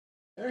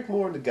Eric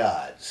Moore and the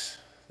Godz,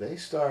 they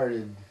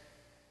started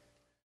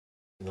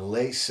in the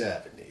late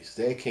 70s.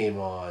 They came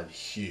on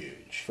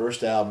huge.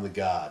 First album, The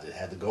Godz, it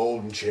had the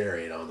golden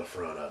chariot on the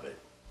front of it.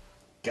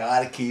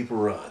 Gotta keep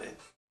running.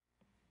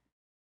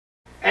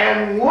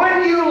 And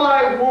when you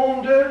lie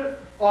wounded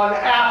on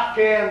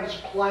Afghan's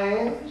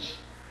plains,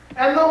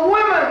 and the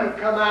women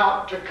come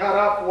out to cut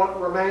up what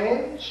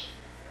remains,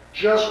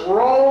 just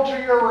roll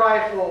to your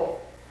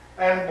rifle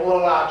and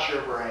blow out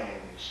your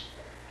brains,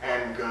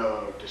 and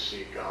go to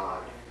see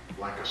God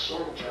like a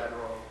soldier.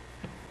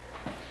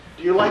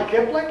 Do you like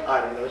Kipling?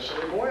 I don't know,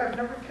 silly boy, I've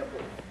never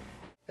Kipling.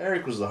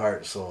 Eric was the heart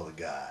and soul of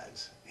the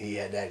Godz. He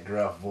had that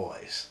gruff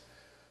voice.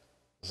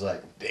 It was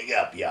like, dig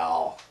up,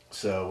 y'all.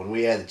 So when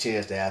we had the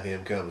chance to have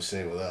him come and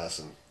sing with us,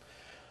 and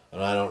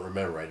I don't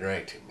remember I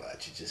drank too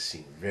much, it just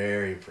seemed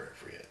very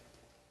appropriate.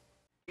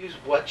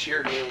 What's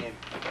your name?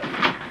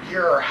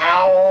 You're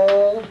how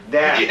old?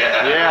 Dad.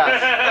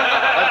 Yes.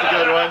 That's a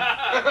good one.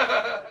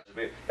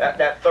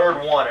 That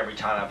third one every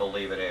time, I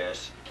believe it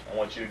is. I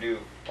want you to do,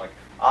 like,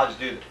 I'll just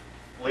do,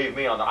 leave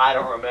me on the I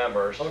don't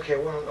remember. Okay,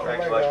 well, oh Drank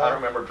my too much. God. I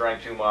don't remember,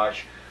 drank too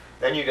much.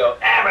 Then you go,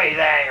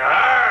 everything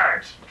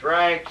hurts.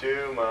 Drank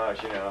too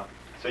much, you know.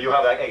 So you'll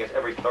have that, I guess,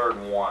 every third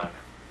one.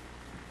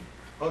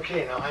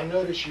 Okay, now I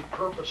notice you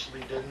purposely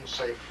didn't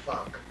say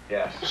fuck.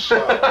 Yes.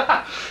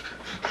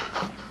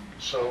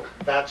 So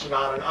that's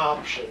not an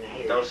option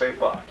here. Don't say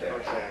fuck. Yeah.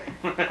 Okay.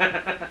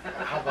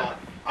 How about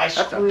I That's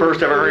the screwed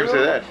first I've ever heard you? him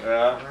say that.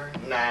 Yeah.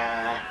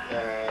 Nah,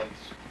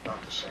 it's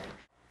not the same.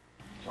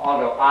 So I'll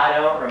go, I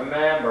don't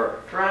remember,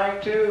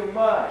 drank too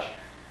much.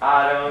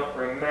 I don't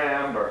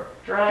remember,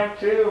 drank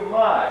too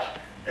much.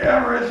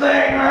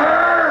 Everything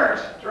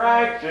hurts,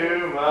 drank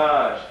too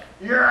much.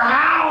 You're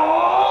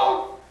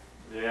how old?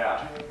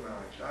 Yeah. Too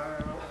much. I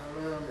don't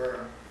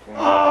remember.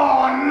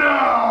 Oh No,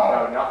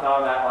 no! not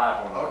on that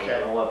last one.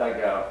 Okay. We'll let that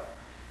go.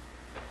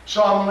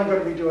 So I'm only going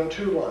to be doing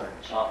 2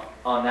 lines.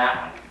 On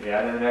that one. Yeah,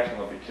 and then the next one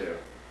will be 2.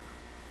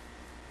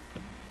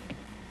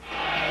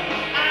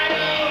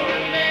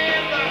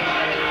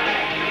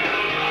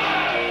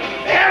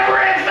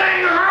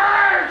 Everything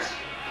hurts!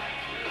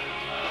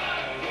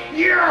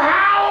 You're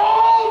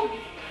how old?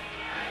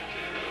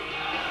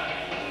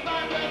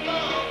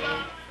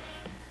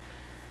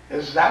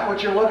 Is that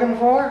what you're looking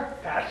for?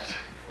 That's...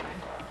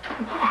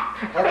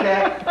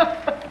 Okay.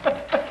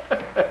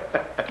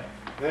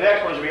 The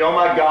next one should be, oh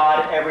my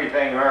God,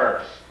 everything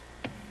hurts.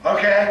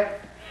 Okay.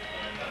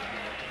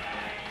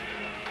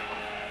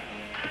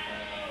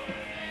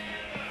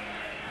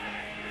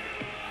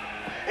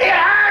 It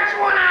hurts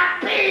when I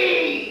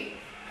pee!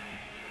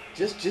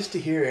 Just to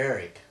hear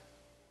Eric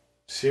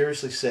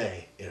seriously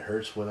say, it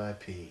hurts when I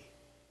pee.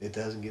 It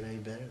doesn't get any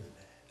better than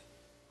that.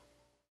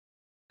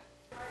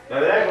 Now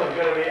the next one's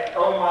going to be,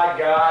 oh my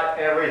God,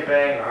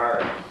 everything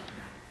hurts.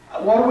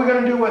 What are we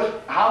going to do with,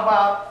 how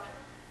about,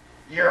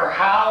 you're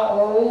how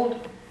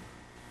old?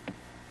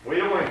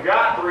 We only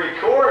got 3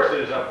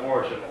 choruses,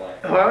 unfortunately.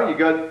 Well, you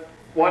got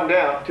 1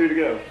 down, 2 to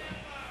go.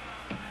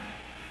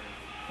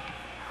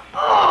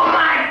 Oh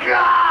my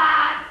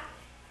God!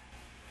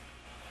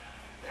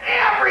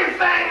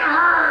 Everything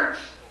hurts!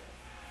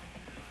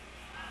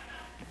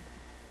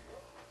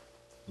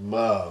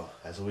 Mo,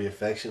 as we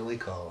affectionately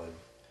call him.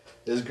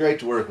 It was great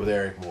to work with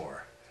Eric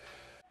Moore.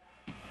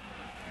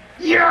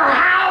 You're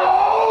how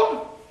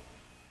old?